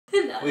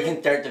god. We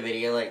can start the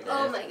video like this.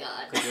 Oh my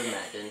god. Could you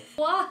imagine?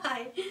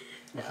 Why?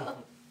 No.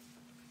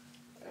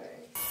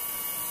 Alright.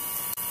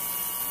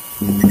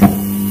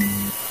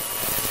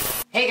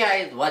 Hey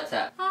guys, what's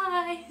up?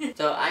 Hi.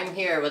 So I'm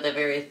here with a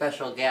very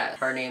special guest.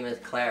 Her name is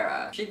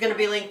Clara. She's gonna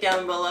be linked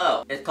down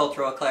below. It's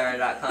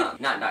Cultural.Clara.com.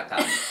 Not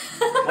 .com.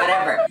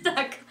 Whatever.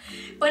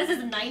 What is this,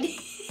 the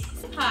 90s?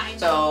 Hi.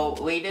 So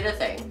we did a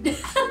thing.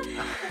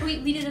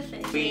 we did a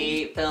thing.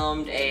 We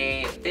filmed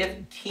a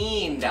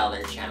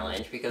 $15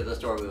 challenge because the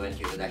store we went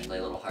to was actually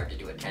a little hard to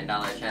do a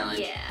 $10 challenge.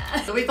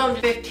 Yeah. So we filmed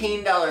a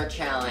 $15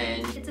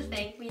 challenge. It's a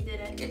thing. We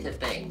did it. It's a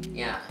thing,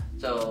 yeah.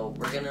 So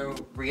we're gonna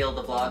reel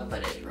the vlog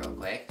footage real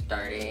quick,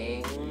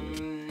 starting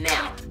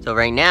now. So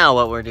right now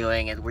what we're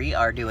doing is we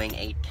are doing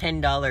a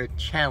 $10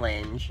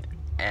 challenge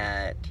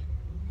at...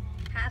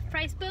 Half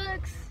price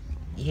books?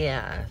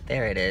 Yeah,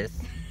 there it is.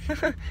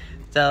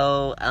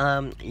 So,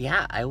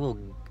 yeah, I will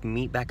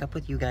meet back up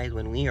with you guys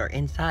when we are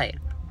inside.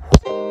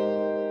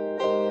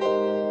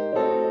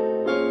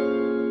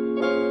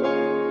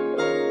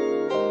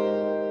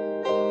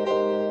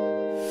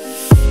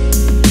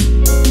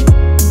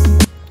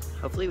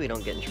 Hopefully we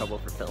don't get in trouble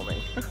for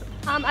filming.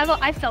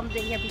 I've filmed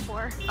in here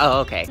before. Oh,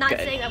 okay, Not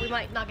good. saying that we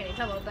might not get in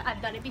trouble, but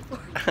I've done it before.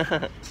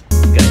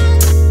 Good.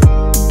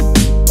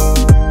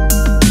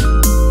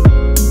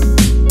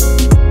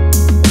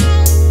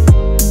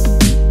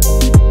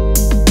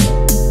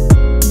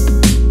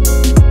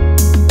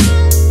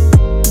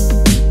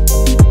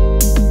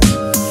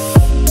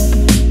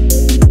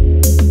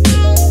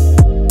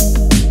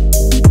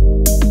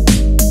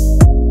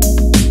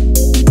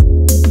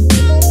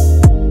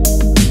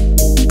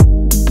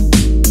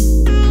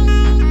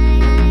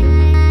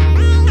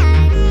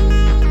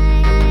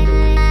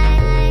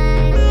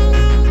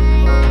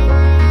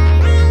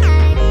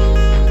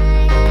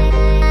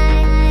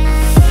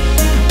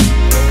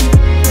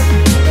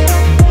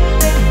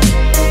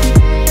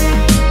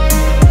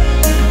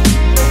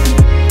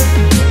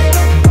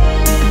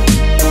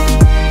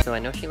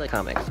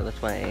 Comics, so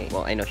that's why,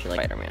 well, I know she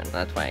likes Spider-Man,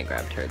 that's why I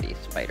grabbed her the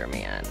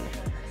Spider-Man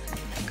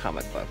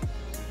comic book.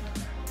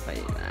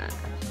 Like that.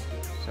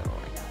 So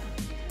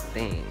I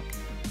think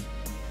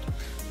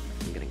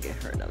I'm gonna get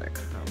her another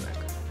comic.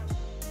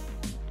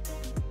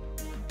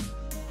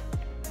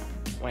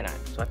 Why not?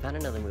 So I found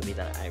another movie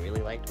that I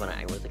really liked when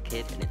I was a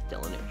kid, and it's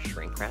still in its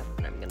shrink wrap,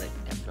 and I'm gonna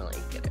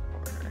definitely get it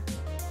for her.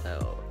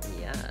 So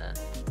yeah,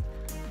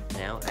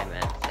 now I'm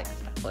at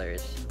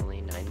 $6,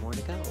 only 9 more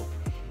to go.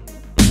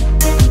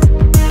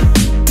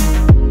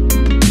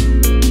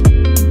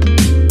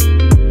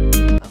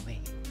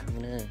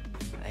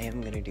 I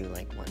am gonna do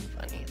like one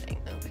funny thing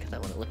though, because I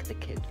want to look at the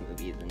kids'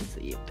 movies and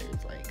see if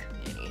there's like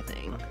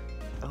anything.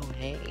 Oh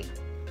hey!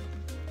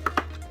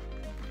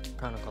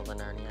 Chronicles of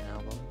Narnia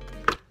album,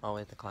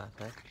 always a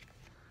classic.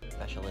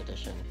 Special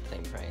edition,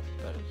 same price,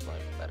 but it's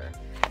like better,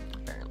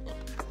 apparently.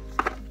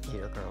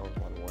 Hero Girls,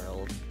 One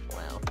World,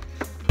 wow.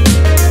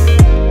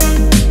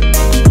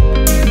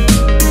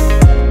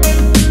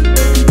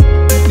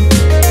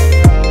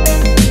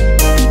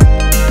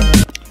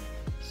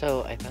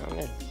 So I found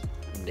this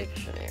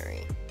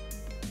dictionary,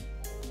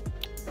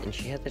 and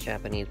she has a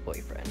Japanese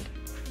boyfriend.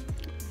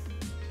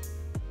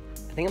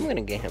 I think I'm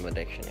gonna get him a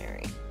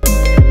dictionary.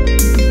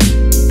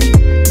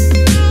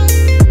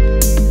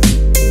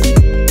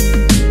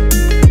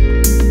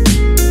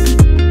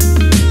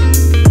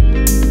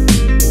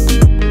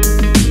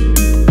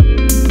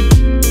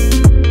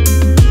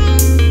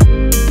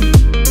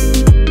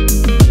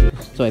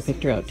 So I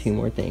picked her out 2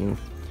 more things.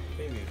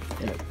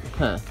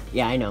 Huh,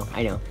 yeah, I know.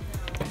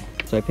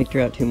 So I picked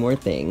her out 2 more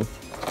things,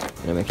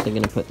 and I'm actually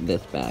going to put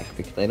this back,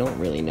 because I don't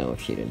really know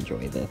if she'd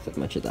enjoy this as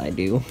much as I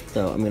do.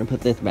 So I'm going to put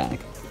this back,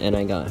 and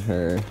I got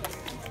her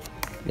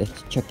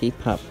this Chucky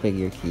pop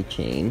figure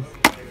keychain,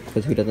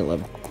 because who doesn't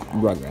love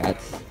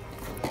Rugrats?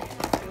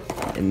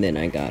 And then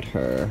I got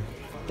her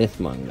this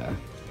manga,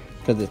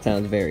 because it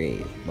sounds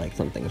very like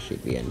something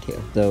she'd be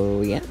into.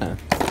 So yeah.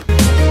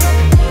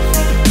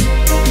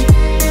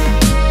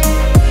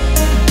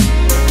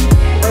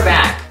 We're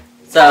back.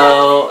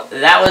 So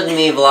that was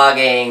me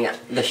vlogging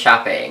the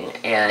shopping,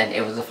 and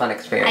it was a fun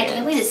experience. I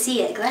can't wait to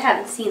see it, because I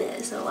haven't seen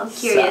it, so I'm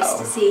curious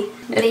to see.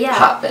 But yeah,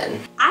 poppin'.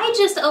 I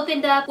just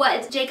opened up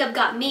what Jacob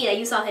got me that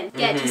you saw him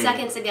get 2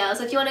 seconds ago,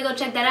 so if you want to go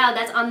check that out,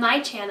 that's on my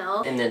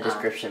channel. In the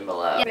description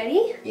below. Yeah.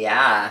 Ready?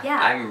 Yeah,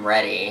 I'm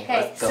ready.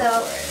 Okay, Let's go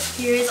for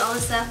it. Here's all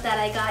the stuff that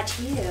I got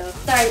you.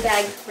 Sorry, the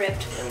bag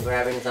ripped. I'm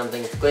grabbing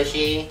something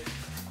squishy.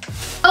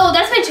 Oh,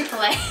 that's my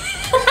Chick-fil-A.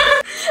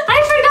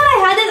 I forgot I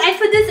had this. I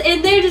put this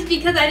in there just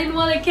because I didn't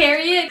want to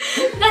carry it.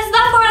 That's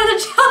not part of the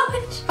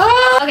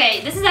challenge.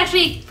 Okay, this is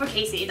actually for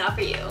Casey, not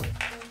for you.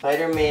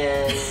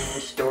 Spider-Man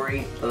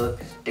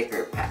storybook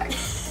sticker pack.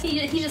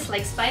 He just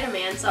likes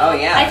Spider-Man, so oh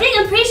yeah.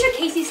 I'm pretty sure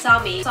Casey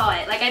saw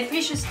it. Like I'm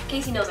pretty sure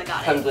Casey knows I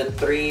got it. Comes with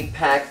 3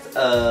 packs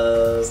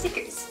of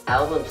stickers.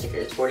 Album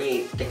stickers,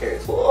 48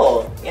 stickers.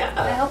 Cool. Yeah.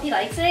 I hope he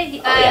likes it.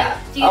 Yeah.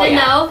 Do you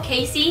know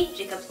Casey,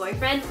 Jacob's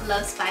boyfriend,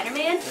 loves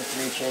Spider-Man? Just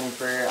reaching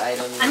for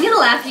items. I'm gonna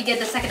laugh if you get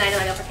the second item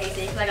I got for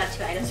Casey, because I got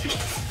 2 items for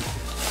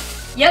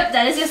Casey. Yep,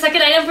 that is your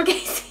second item for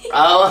Casey.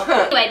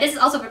 Oh. Anyway, this is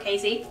also for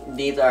Casey.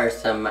 These are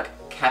some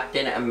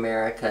Captain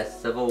America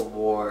Civil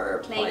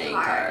War playing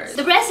cards.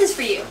 The rest is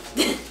for you.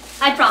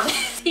 I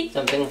promise.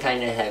 Something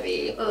kind of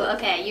heavy. Oh,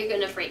 okay. You're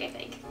gonna freak, I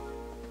think.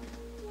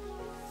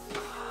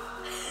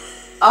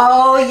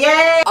 Oh,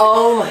 yay!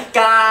 Oh my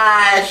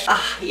gosh!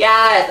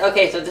 Yes!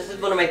 Okay, so this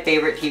is one of my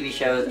favorite TV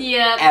shows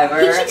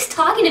ever. He keeps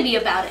talking to me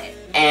about it.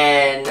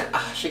 And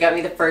she got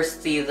me the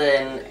first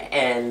season,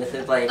 and this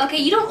is like... Okay,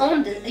 you don't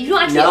own this. You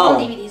don't actually own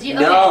DVDs.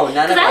 No,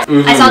 none of that.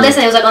 I saw this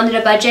and it was like under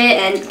the budget,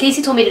 and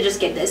Casey told me to just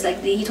get this.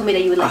 Like, he told me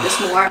that you would like this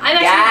more. I'm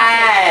actually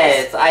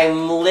yes!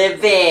 I'm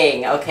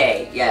living!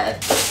 Okay,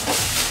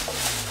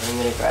 yes. I'm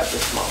gonna grab the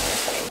smaller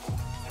thing.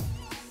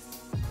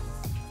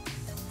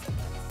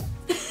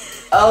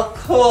 Oh,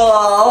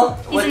 cool!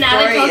 He's an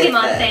avid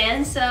Pokemon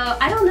fan, so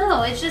I don't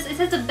know. It says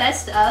the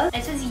best of.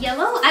 It says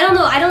yellow. I don't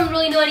know. I don't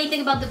really know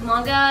anything about the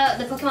manga,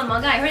 the Pokemon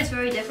manga. I heard it's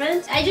very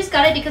different. I just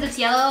got it because it's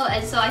yellow,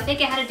 and so I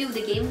think it had to do with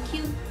the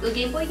the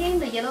Game Boy game,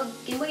 the yellow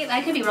Game Boy game.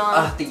 I could be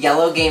wrong. The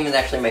yellow game is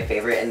actually my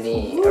favorite in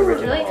the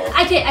original. Really?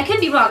 I could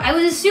be wrong. I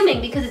was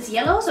assuming because it's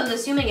yellow, so I was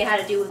assuming it had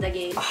to do with the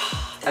game.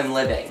 I'm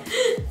living.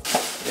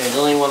 There's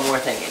only one more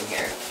thing in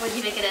here. What do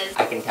you think it is?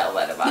 I can tell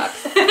by the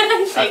box.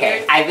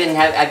 Okay,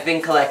 I've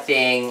been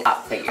collecting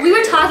pop figures. We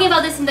were talking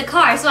about this in the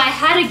car, so I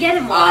had to get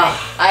him one.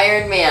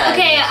 Iron Man.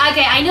 Okay.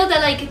 I know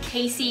that like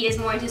Casey is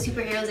more into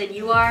superheroes than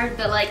you are,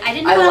 but like I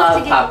didn't know I love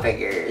to get pop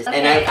figures,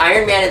 and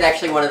Iron Man is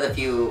actually one of the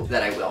few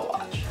that I will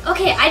watch.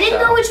 Okay, I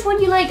didn't know which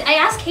one you liked. I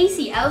asked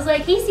Casey. I was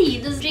like,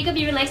 Casey, does Jacob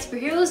even like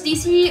superheroes,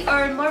 DC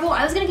or Marvel?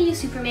 I was gonna get you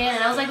Superman,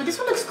 and I was like, but this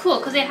one looks cool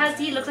because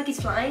he looks like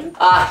he's flying.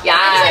 Yeah.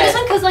 I just like this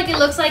one because like it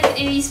looks like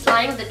he's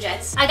flying with the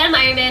jets. I got him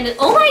Iron Man.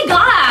 Oh my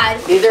god!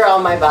 These are all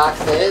my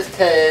boxes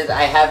because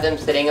I have them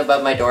sitting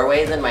above my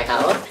doorways in my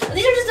house.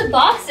 These are just the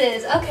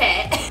boxes.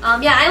 Okay.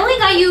 Yeah, I only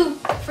got you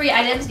free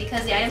items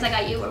because the items I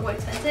got you were more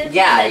expensive.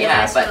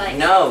 Yeah, but like...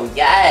 no,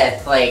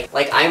 yes,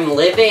 like I'm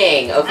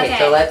living. Okay,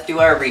 so let's do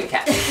our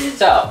recap.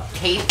 So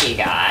Casey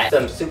got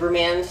some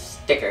Superman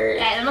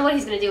stickers. I don't know what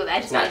he's gonna do with it.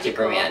 I just not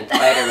Superman, cool.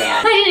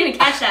 Spider-Man. I didn't even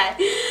catch that.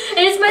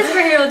 And it's my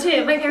superhero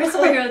too. My favorite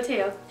superhero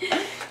too.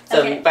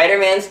 Some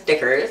Spider-Man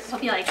stickers.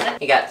 Hope you like it.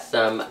 He got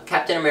some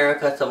Captain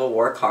America Civil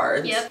War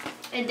cards. Yep.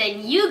 And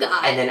then you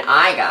got... And then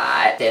I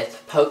got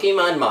this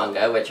Pokemon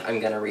manga, which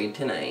I'm gonna read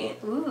tonight.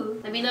 Ooh.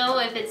 Let me know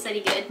if it's any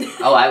good.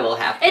 Oh, I will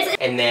have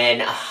to. And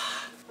then...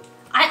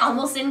 I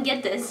almost didn't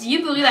get this.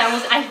 You believe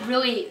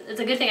it's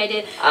a good thing I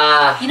did.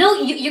 You know,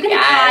 you're gonna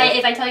cry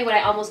if I tell you what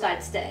I almost got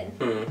instead.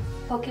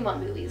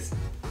 Pokemon movies.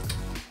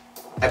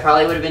 I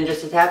probably would have been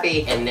just as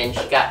happy. And then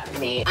she got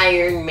me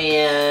Iron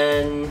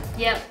Man.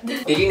 Yep.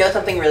 Did you know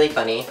something really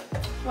funny?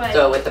 What?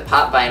 So with the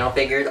pop vinyl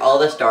figures, all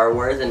the Star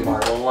Wars and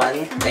Marvel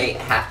ones, they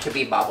have to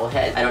be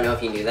bobbleheads. I don't know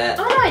if you knew that.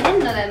 Oh no, I didn't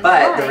know that.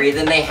 But the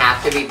reason they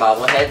have to be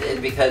bobbleheads is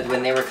because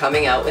when they were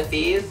coming out with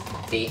these,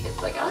 see,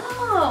 it's like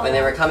when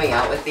they were coming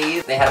out with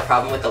these, they had a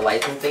problem with the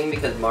licensing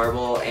because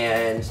Marvel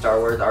and Star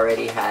Wars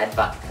already had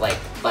like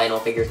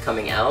vinyl figures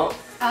coming out.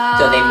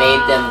 So they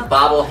made them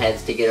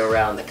bobbleheads to get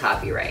around the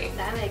copyright.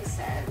 That makes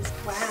sense.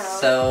 Wow.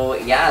 So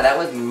yeah, that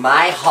was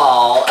my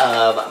haul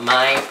of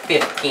my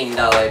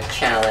 $15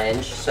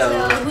 challenge. So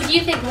who do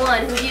you think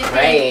won? Who do you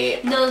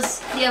think knows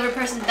the other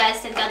person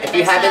best and got the best? If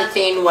you haven't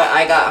seen what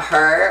I got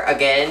her,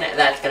 again,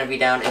 that's going to be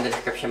down in the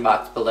description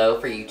box below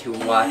for you to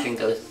watch and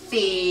go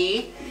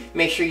see.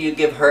 Make sure you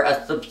give her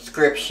a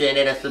subscription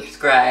and a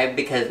subscribe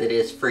because it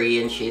is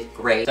free and she's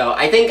great. So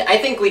I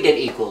think we did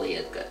equally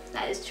as good.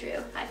 That is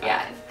true. High five.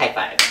 Yeah, high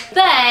five.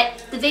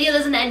 But the video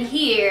doesn't end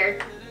here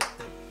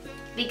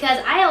because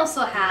I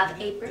also have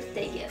a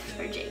birthday gift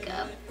for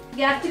Jacob.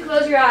 You have to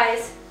close your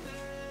eyes.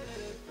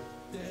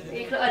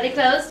 Are they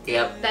closed?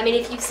 Yep. I mean,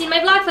 if you've seen my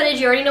vlog footage,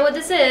 you already know what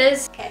this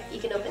is. Okay, you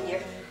can open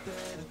here.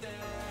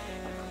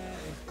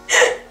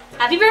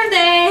 Happy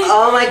birthday!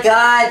 Oh my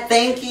god,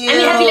 thank you! I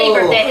mean, happy late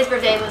birthday. His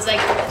birthday was like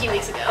a few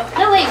weeks ago.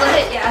 No, wait, was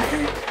it? Yeah.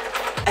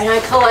 And I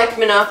collect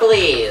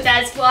Monopolies.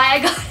 That's why I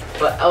got it.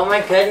 But oh my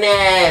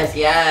goodness,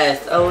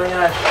 yes. Oh my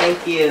gosh,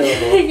 thank you.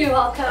 You're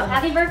welcome.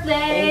 Happy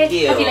birthday. Thank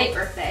you. Happy late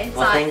birthday. It's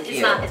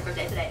not his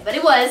birthday today, but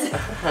it was.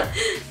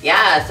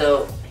 Yeah,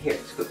 so here,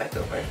 scoot back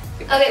over.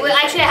 Okay, well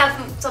actually I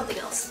have something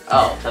else.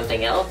 Oh,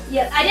 something else?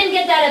 Yeah, I didn't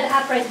get that at the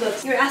half price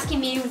books. You were asking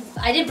me,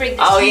 I did bring this.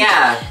 Oh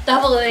yeah.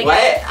 Double thing.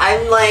 What?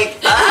 I'm like,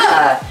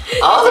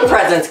 all the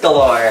presents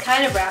galore.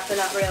 Kind of wrapped, but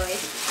not really.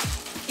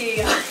 Here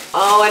you go.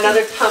 Oh,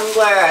 another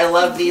tumbler. I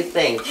love these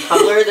things.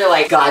 Tumblers are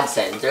like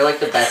godsends. They're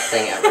like the best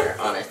thing ever,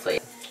 honestly.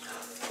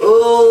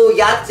 Ooh,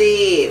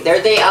 Yahtzee.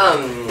 There's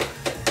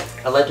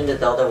a Legend of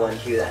Zelda one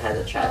too that has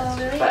a chest.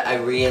 Oh, really? But I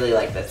really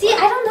like this one. I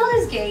don't know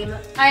this game.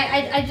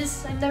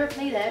 I've never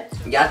played it.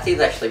 Yahtzee's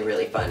actually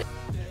really fun.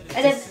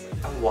 And it's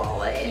a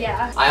wallet.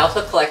 Yeah. I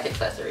also collect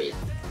accessories.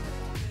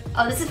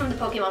 Oh, this is from the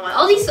Pokemon one.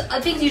 All these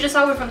things you just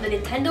saw were from the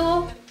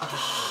Nintendo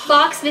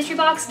box, mystery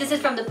box. This is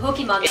from the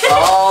Pokemon.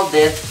 All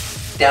this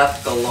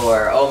stuff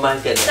galore. Oh my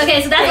goodness.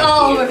 Okay, so that's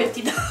all over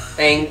 $50.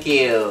 Thank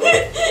you.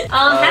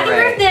 Happy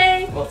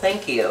birthday! Well,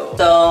 thank you.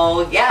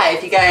 So, yeah,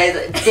 if you guys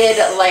did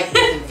like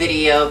this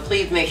video,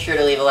 please make sure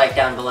to leave a like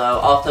down below.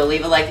 Also,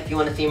 leave a like if you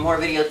want to see more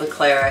videos with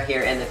Clara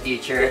here in the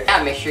future.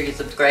 Yeah, make sure you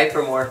subscribe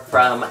for more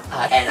from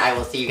us, and I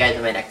will see you guys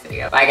in my next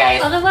video. Bye,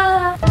 guys. Au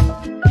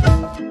revoir.